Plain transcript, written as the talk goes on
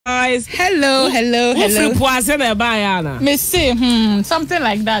Joyce. Hello. Me say, something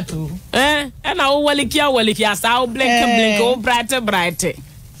like that too. And I walikia, so blink, oh, bright.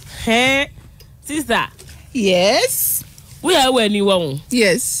 Hey, sister. Yes. We are when you won't.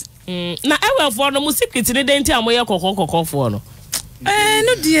 Yes. Now, I will for the music, it's in the dent, and we are cocoa for no.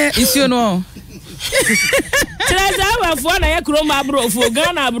 No, dear, it's you know. I will for a croma bro for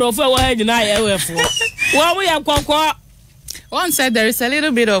Ghana, bro, for what I will for. Well, we are cocoa. One side, there is a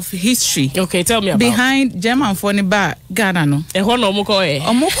little bit of history. Okay, tell me about behind German Phone Bar Ghana. No, a honomoko,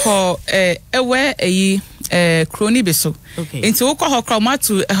 where a crony beso. Okay, into Oklahoma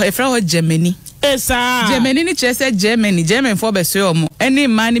to a friend Germany. Yes, Germany, said German for Besomo. Any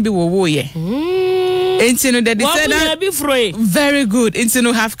money be wo ye. Into that they said be free. Very good. Into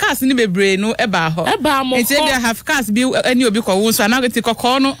no half cast in the brain, no about her. Into they have cast be any of you call so now get a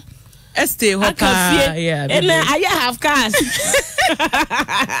corner. Estee Hoka, yeah, and I have cars.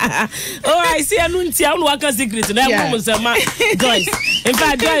 Oh, I see a nuntia worker secret. That woman's a man, Joyce. In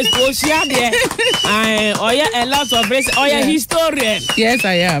fact, Joyce, oh, she had a lot of race. Oh, yeah, historian. Yes,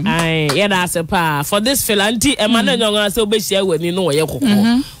 I am. Yeah, that's a pa for this philanthropy. A man and so be share when you know your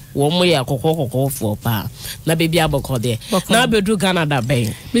cocoa. One way a cocoa for pa. Na baby aboko there. Now be do Canada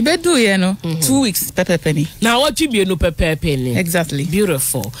bay. Me be do you know 2 weeks pepper penny. Now what you be no pepper penny? Exactly.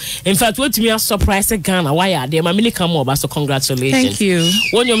 Beautiful. In fact, what me a surprise Ghana. Why are they? My mini come over, so congratulations. Thank you.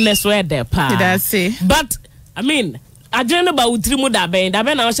 When you next wear there pa. Did I say? But I mean, I don't know about three more that ben. That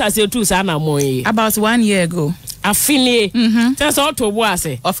ben I shall say two sana moye. About 1 year ago. I finish. That's all to was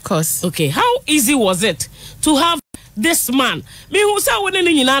it. Of course. Okay. How easy was it to have this man? Me who saw when in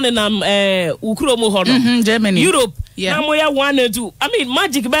Ukromo Hono, Germany, Europe, yeah. Namoya 1 and 2. I mean,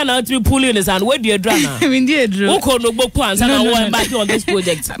 magic man out to be pulling his hand. Where do you drama? I mean, dear Drew. Who no book plans and I went back on this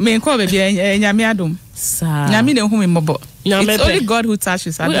project. Me call baby Nyamiadum. Nyami de whom mobo. It's only God who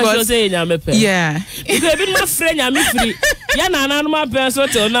touches her. Yeah. If you been my friend, Nyami free. Yana an animal person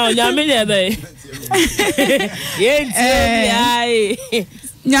till now. Nyami there. Yeah.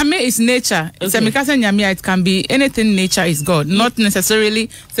 Nyame is nature. It's a because Nyame it can be anything. Nature is God, not necessarily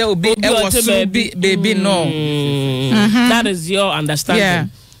say obi baby no. That is your understanding. Yeah.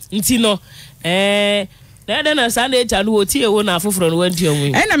 Ntino then a Sunday nature no tie wo na afoforo no wanti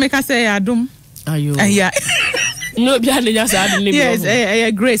omu. Na make say adum. Ayo. Yeah. No bi ane nya sa adum ni.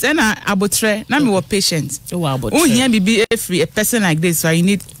 Yes, grace and abotre na me were patient. Oh abotre. Oh here be a person like this, so you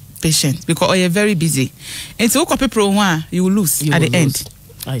need patience because you're very busy. And so people one you will lose at the end.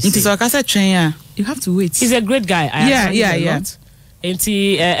 I see. You have to wait. He's a great guy. Yeah.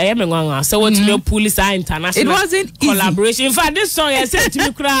 So what you police international. It wasn't collaboration. In fact, this song I said to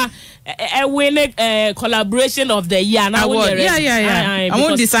me, a winning collaboration of the year. Now I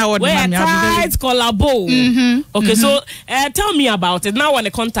won't decide what we're tight collabo. Okay, so tell me about it. Now when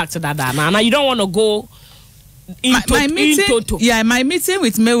the contact that now you don't want to go. My meeting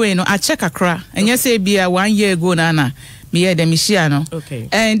with Mewe, I check Accra, and you say be 1 year ago, Nana. Me the Michiano. Okay.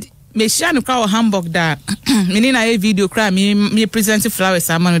 And Michiano crowd Hamburg that meaning a video cry me presenting flowers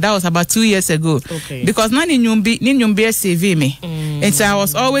that was about 2 years ago. Okay. Because nani nyumbi CV me. And so I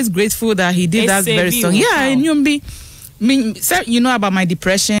was always grateful that he did that very song. Yeah, nyumbi. You know about my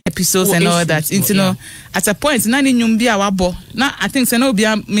depression episodes and all that. You know, at a point, nani nyumbi awabo. Now I think no be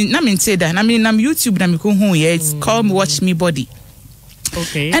na me say that. I mean, I'm YouTube na me ko hu yeah. It's called Watch Me Body.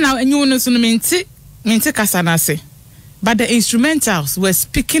 Okay. And I you know so minti kasanase. But the instrumentals were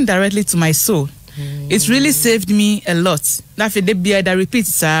speaking directly to my soul. It really saved me a lot. That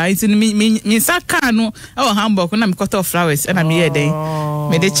repeats, it's in me sakano our Hamburg when I'm cut off flowers and I'm here day.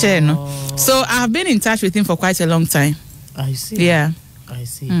 Made a chair, no. So I've been in touch with him for quite a long time. I see. Yeah. I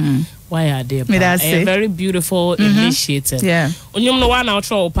see. Why are they? A very beautiful initiative. Yeah. On you know one out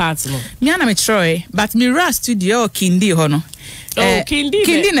troll parts, no. Me and Troy, but me ra studio Kindi hono. Oh,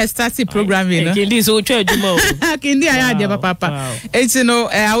 Kindi na started programming. Kindi so church mo. Kindi I papa. It's you know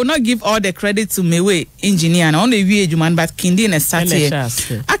I will not give all the credit to Mewe engineer and only man, but Kindi na started.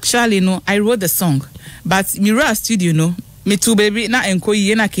 Actually, no, I wrote the song, but me ra studio no. Me too, baby. Na enko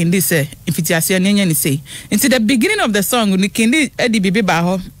ye na Kindi say. If it is nyenye ni say. Into the beginning of the song, ni Kindi edi bibi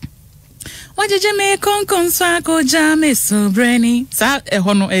baho. Wajeje me konkonswa ko jame so brainy. Sa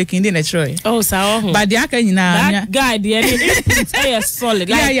hono Kindi na Troy. Oh, sa but the aka nyina. That guy, the input solid.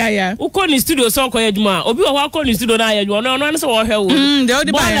 Like, yeah. Who call in studio song ko yeduma? Obi wa call in studio na yeduma. No so wo he wo. The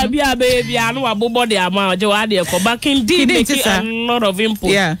other boy bia baby anu abobody ama je wa de ko. But Kindi make a lot of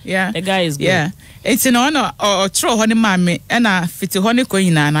input. Yeah. The guy is good. Yeah. It's in honor or throw honey mammy and I fit honey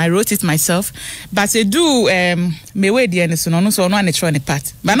coin and I wrote it myself. But I do me way the end so no try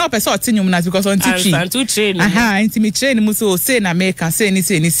part. But not person tinum because on teaching. Intimate train muso say na make and say any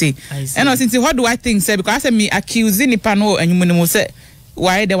say. And I think what do I think say because I me accusing the panel and you say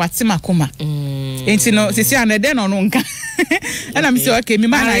why the watima kuma. Ain't you know see and then on and I'm so okay me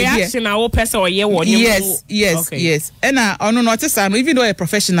man reaction our person or yes and I no notice even though a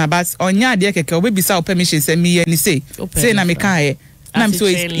professional but on ya de keke obi sa permission say me any say na me kan and I'm so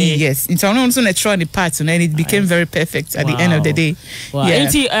yes it's also a try the part and it became very perfect at the end of the day. Wow. Yeah.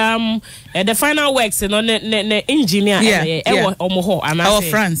 The final works on the engineer our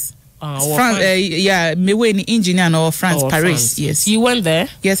France. Yeah, me way in engineer in our France, Paris. Yes, you went there.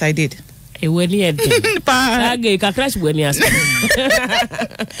 Yes, I did. When you did, crash when you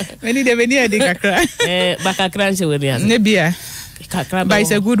when you did crash, but crash when you maybe but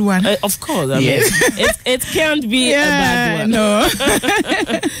it's a good one. Of course, I mean, it can't be a bad one. No,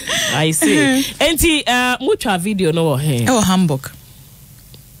 I see. Auntie, mucha video no here. Oh, Hamburg.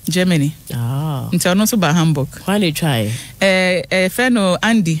 Germany. It's also by Hamburg. Why don't you try? A friend of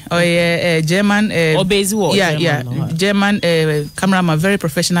Andy or a German. German cameraman, very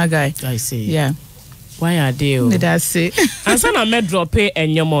professional guy. I see. Yeah. Why are they? Did I say? And son I met drop pay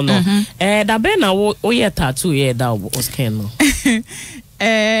and your mono. That be na o tattoo that was Ken.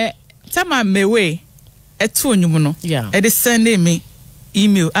 Tama me way. Two no. Yeah. They sending me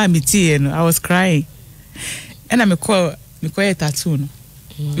email. I was crying, and I'm call a tattoo.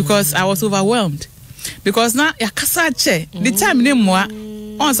 Because I was overwhelmed. Because now the time name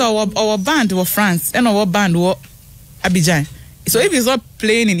also our band was France and our band was Abidjan. So if he's not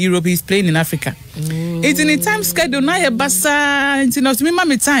playing in Europe, he's playing in Africa. It's in the time schedule now. Basa, it's not me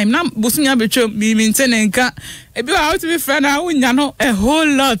mommy time. Now Bosunya Becho me maintaining ka. If you are to be friend, I know a whole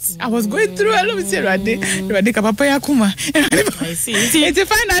lot. I was going through a lot. Rade kapapa yakuma. I see. It's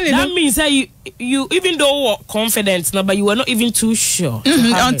finally that means that you even though you were confident, but you were not even too sure.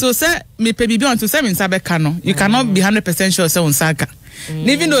 Until say me pebi until say in Sabekano, you cannot be 100% sure say on Saka.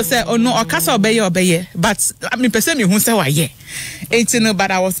 Even though say oh no, okasa obeye, but I mean person me who say why yeah.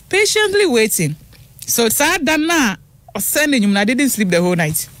 But I was patiently waiting. So sad that now I sending you. I didn't sleep the whole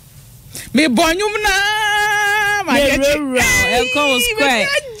night. Me born you na.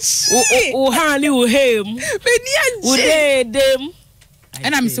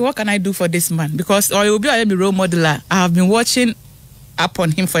 And I'm saying, what can I do for this man? Because or he will be a role model. I have been watching up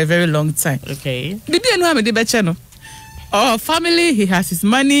on him for a very long time. Okay. Did you know I'm a debate channel? Oh, family, he has his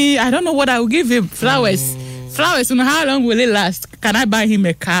money. I don't know what I will give him. Flowers. Flowers, you know, how long will it last? Can I buy him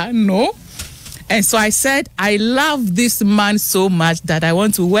a car? No. And so I said, I love this man so much that I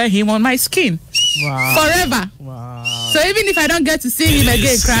want to wear him on my skin. Wow. Forever. Wow. So even if I don't get to see him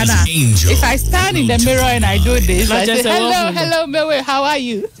again, Krana, if I stand in the mirror and I do this, I say, hello, Mewe, how are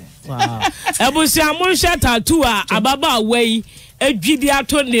you? Wow. Ebusiamun tattoo ababa way.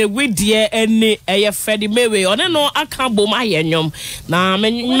 Gidiato ne wedie ene eye Freddie Mewe one no aka bom ayenyom na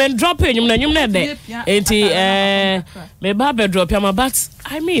men drop enyom na nyom na de enti me ba be drop am but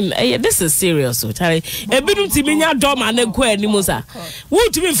I mean this is serious so tell ebidum timinya dom ane ko animu sa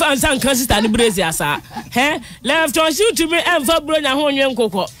wutumi fa nsan kan sister ne brezi asa left on shoot to me emfa bronya ho nwen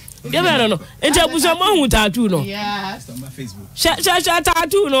kokko ye be no enti abuso ma hu tattoo no yeah on my Facebook sha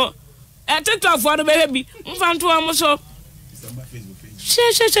tattoo no TikTok for the baby mfa nto am so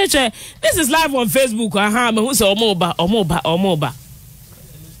Che. This is live on Facebook. Me who say omoba.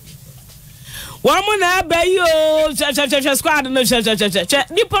 One na be yo. Che squad no che.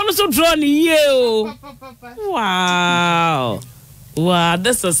 Nipa no so draw ni ye. Wow,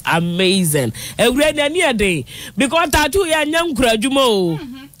 this is amazing. E great na near day because tattoo ya nyam kura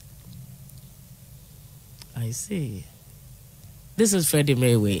dwuma. I see. This is Freddie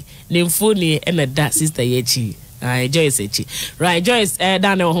Mewe. Nimfuni and that sister Yechi. Joyce right Joyce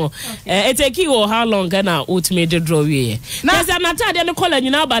Daniel it take you how long na ultimate draw we na say na tade no call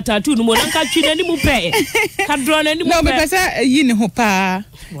nyina ba tattoo no mo nka twi na ni mu pe ka draw na ni mu pe no because yi ni ho pa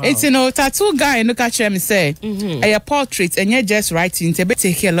it's no tattoo guy no catch me say a portrait and you just writing it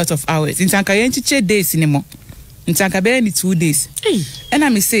take a lot of hours in tanka yenchiche days ni mo in tanka be ni 2 days and I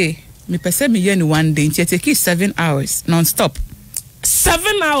me say me pese me yen 1 day it take 7 hours non-stop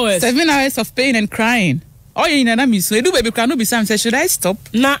 7 hours of pain and crying. Oh, you know, so do baby can be some say should I stop?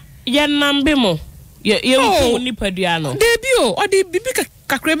 Na ye nambe mo. Ye nipa duano. Debut or the bibi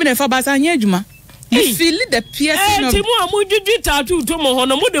kakrebe ne fa basa anye adwuma. You feel the piercing of...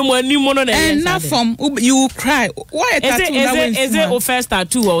 And not from... You will cry. Why a tattoo? Is it your first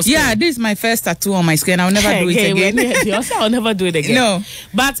tattoo? Yeah, this is my first tattoo on my skin. I'll never do it again. I'll never do it again. No.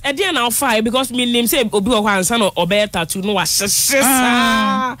 But at the end, I'll fight because my name say Obi or son or bear tattoo. No,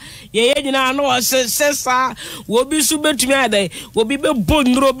 yeah, you know, no, sessa. Will be super to me. They will be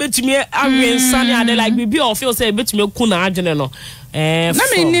born, no, bet to me. I'm sunny. I like be or feel say, bet me, Kuna, general. My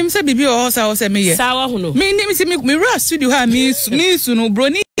name say Bibi or Sour me. Sour, who me name is me rush studio have me soon,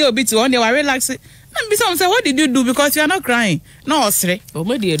 Brony, a bit on the relax. And besides, what did you do? Because you are not crying. No, sir. Oh,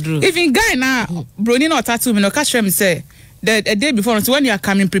 my dear, Drew. If in Guy now, Brony not tattoo me, no catch him say. The day before, so when you are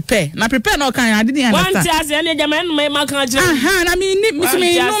coming, prepare. Now prepare no kind. I didn't understand. One time, any man may make a joke. I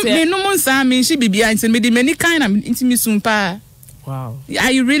mean, no one saw me. She be behind me. Many kind of intimate soon. Wow.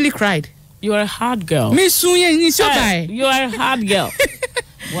 I really cried. You are a hard girl. Me soon, you are a hard girl.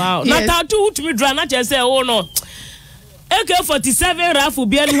 Wow. Yes. Not tattoo to me, draw not just say, oh no. AK-47 Rafu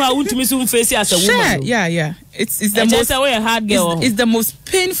be anyone to me soon face as a woman. Yeah. It's the most hard girl. It's the most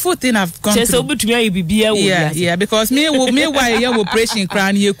painful thing I've gone through. Yeah, because me why you operation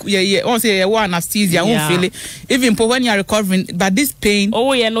crown yeah. Also one anesthesia, I won't feel it. Even when you are recovering, but this pain.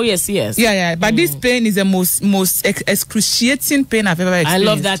 Oh yeah, no, yes. Yeah. But this pain is the most excruciating pain I've ever experienced. I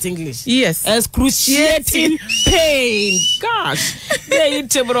love that English. Yes. Excruciating pain. Gosh.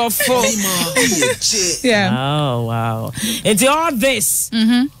 Yeah. Oh wow. Into all this.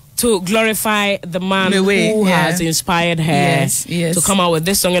 To glorify the man who has inspired her to come out with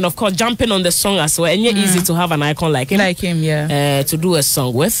this song, and of course jumping on the song as well. And easy to have an icon like him, to do a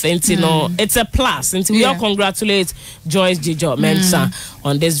song with. And you know, it's a plus. And we all congratulate Joyce Dzidzor Mensah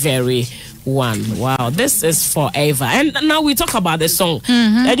on this very one. Wow, this is forever. And now we talk about the song.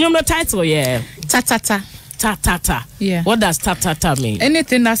 And you know the title, Ta-ta-ta. Ta-ta-ta. Yeah. What does ta-ta-ta mean?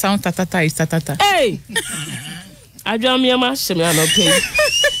 Anything that sounds ta-ta-ta is ta-ta-ta. Hey! I don't know.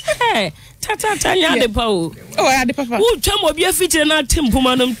 Hey, ta-ta-ta, ya de pa. Oh, I the papa. Who chamo be a feature na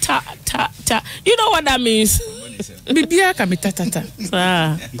timpumanum ta. You know what that means? Bibia can be ta-ta-ta.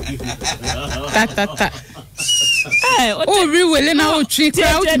 Ta-ta-ta. Hey, oh, we will now trick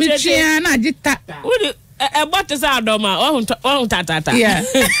out me chiana jita. What is our doma? Oh, ta-ta-ta. Yeah.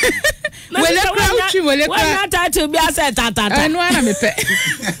 Well, to be a set ta-ta-ta. I know I'm a pet.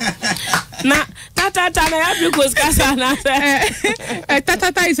 Na ta-ta-ta, I have because Casana.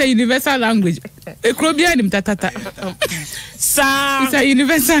 Ta-ta-ta is a universal language. A Crobian ta-ta-ta. It's a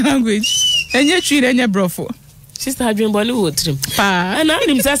universal language. And you treat any brofo. Sister had been Bollywood trim. And I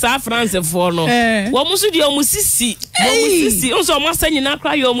himself are France for no. What must you almost see? Also, must send you not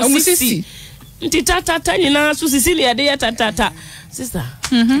cry your musisi. Ta-ta-ta, you know, Cecilia, dear ta-ta-ta. Sister.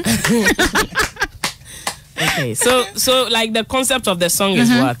 Okay, so like the concept of the song is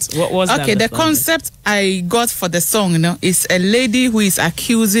what? What was that? Okay, the concept I got for the song, is a lady who is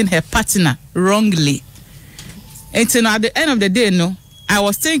accusing her partner wrongly. And at the end of the day, I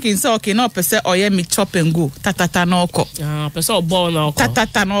was thinking, so okay, no person me chop and go. Ta-ta-ta no ko. Person born no ko.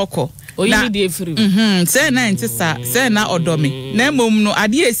 Ta-ta-ta no ko. O you need free. Say na ntisa, say na odomi. Na mom no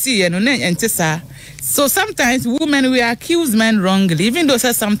ade si no na ntisa. So sometimes women we accuse men wrongly, even though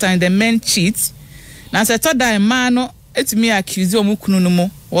sometimes the men cheat. Now say to that man no it me accuse omu kunu no mo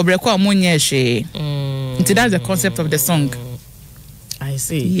obreko omu nye hwe. That's the concept of the song. I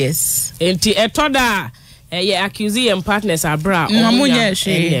see. Yes. Enti etoda accuse your partners abra omu nye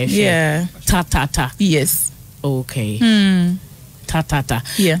hwe. Yeah. Ta-ta-ta. Yes. Okay. Ta-ta-ta.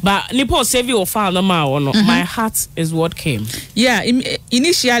 Yeah. But Nipo save you file no my heart is what came. Yeah,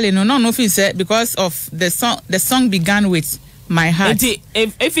 initially no said because of the song began with my heart.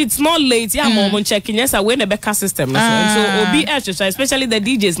 If it's not late, mom checking yes, I win a Becca system. So Obi extra, especially the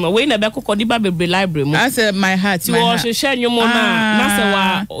DJs, no way in a Becca Kodiba Baby Library. I said my heart. You also share your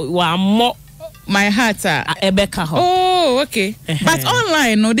mona. More my heart. Ebeka. Oh, okay. But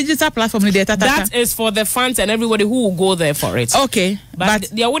online, no digital platform. That is for the fans and everybody who will go there for it. Okay. But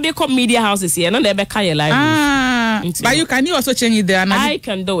there what they call media houses here, not the Ebeka library. But you can also change it there. I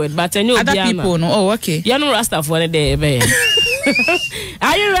can do it, but I know other people no. Oh, okay. You know Rasta for the day.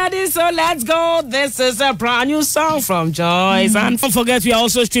 Are you ready? So let's go. This is a brand new song from Joyce. And don't forget, we are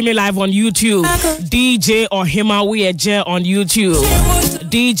also streaming live on YouTube. DJ or Hima We Eje on YouTube.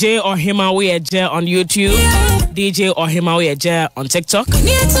 DJ or Hima We Eje on YouTube. DJ or Hima We Eje on TikTok.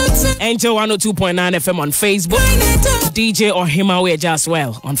 Angel 102.9 FM on Facebook. DJ or Hima We Eje as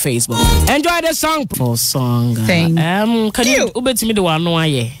well on Facebook. Enjoy the song. For song. Thank can you ubet me the one no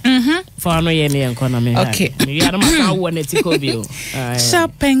aye? For no ye me economy. Okay.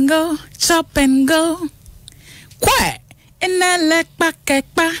 Chop and go. Kwa in a leg back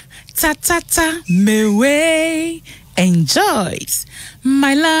ta ta ta me way and Joyce.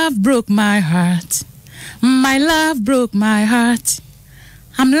 My love broke my heart. My love broke my heart.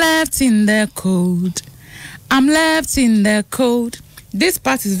 I'm left in the cold. I'm left in the cold. This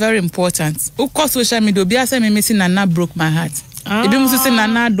part is very important. Of course, social media, be as I missing Nana broke my heart. Ebi musu say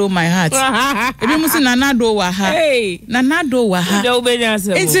Nana do my heart. Ebi musu Nana do waha. Hey, Nana do waha.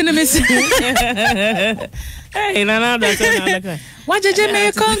 Ain't me say. Hey, Nana do. Wajeje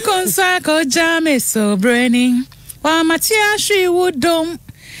me konkonsa ko jame so burning. Wa matia shri wudom.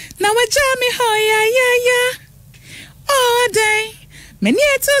 Na wajame ho ya. All day. Many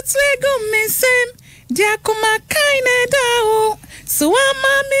to go missing. Dia kuma kaine dao. So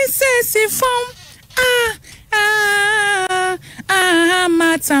mama says if from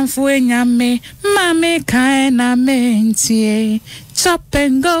matam fuenya me mame kaina mentie chop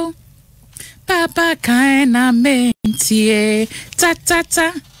and go papa kaina mentie ta ta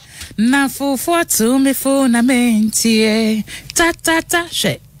ta na fu to me fu na mentie ta ta ta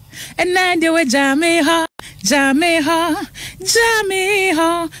she and then they were jammy ho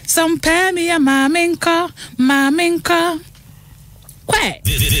some pay me a maminka I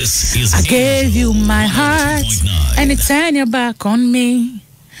gave you my heart and it turned your back on me.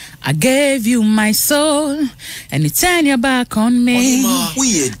 I gave you my soul and it turned your back on me.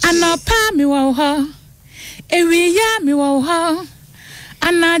 I know pa mi wo ho, ewi ya mi wo ho,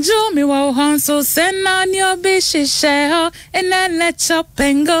 anajo mi wo ho. So send on your bishi ho and then let chop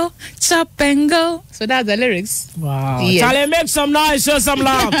and go. So that's the lyrics. Wow. Yeah. Charlie, make some noise, show some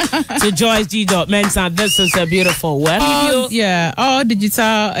love to Joyce Dzidzor Mensah. This is a beautiful work. All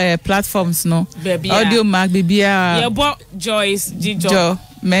digital platforms, no. Baby, Audio Mac, baby. Yeah, but Joyce Dzidzor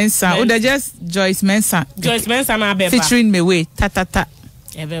Mensah. Oh, they just Joyce Mensah. Joyce Mensah na beba. Featuring me way ta ta ta.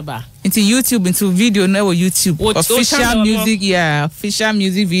 Everybody. Into YouTube, into video, no YouTube. Official music, yeah. Official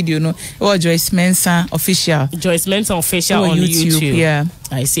music video, no. Or Joyce Mensah official. Joyce Mensah official on YouTube. Yeah.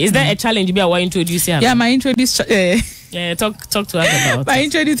 I see. Is there a challenge you want to introduce here? Yeah, my introduce. Yeah, talk to us about. My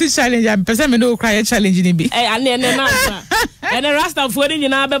introduce challenge. I'm person me no cry challenge in be. Hey, and then and the rest of food in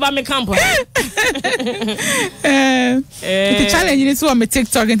na beba me camp. The challenge is so me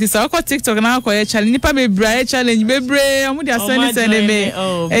TikTok and this. I call TikTok na call challenge. Nipa me bra challenge me bra. Amu dia send me.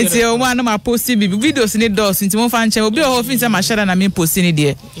 And say o one na posting videos in the doors. Into one fan channel. Obi o fin say ma share na me posting it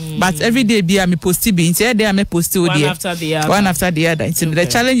there. But every day be me posting be. Into there me post it there. One after the other. The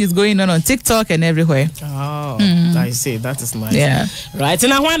challenge is going on TikTok and everywhere. Oh, I see. That is nice. Yeah. Right.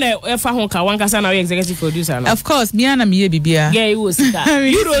 And I want to if I honka one kasa na executive producer. Of course, me and me bibia. Yeah, you was that.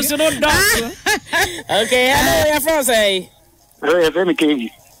 You don't know. Okay, hello, your friend say. Hello, your friend KD.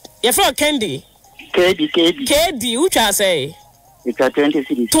 Your friend Candy. KD, which I say. It's a 20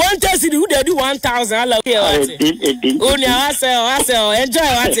 cities. 20 cities, who they do 1,000? I love you. I say, enjoy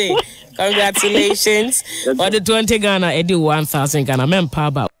what. Congratulations. For the 20 Ghana, I do 1,000 Ghana. Men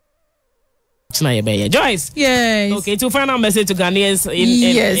power. Joyce. Yes. Okay, to find out message to Ghanaians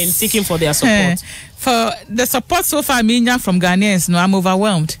in seeking for their support. For the support so far, me from Ghanaians, no, I'm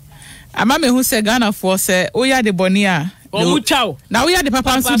overwhelmed. Amame who say Ghana for say, oh yeah, the Bonia. Now we are the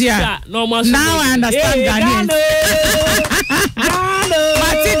Papa Sudia. Now I understand Ghanaians.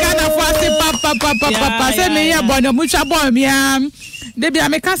 Ghana for say Papa say me ya Bonia mucha boy Debbie, I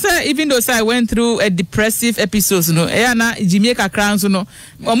make say even though I went through a depressive episode, no, na Jamaica crowns, no,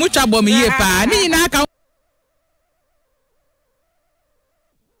 or mucha bomb ye pa, ni na ka.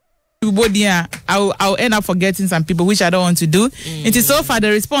 I'll end up forgetting some people, which I don't want to do. It is so far the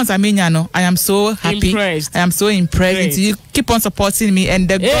response. I mean, I am so happy. Impressed. I am so impressed. You keep on supporting me, and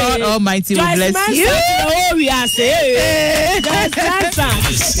the God Almighty will bless you. Oh, we are saying.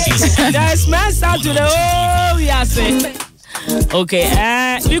 Just Mensah to the oh, we are saying.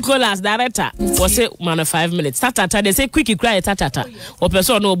 Okay, Nicholas director was say man 5 minutes. Tatata, they say quick cry tatata. Or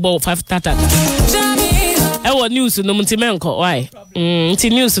person no ball 5 tatata. News no muntimenko. Why?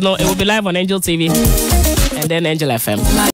 News no, it will be live on Angel TV and then Angel FM.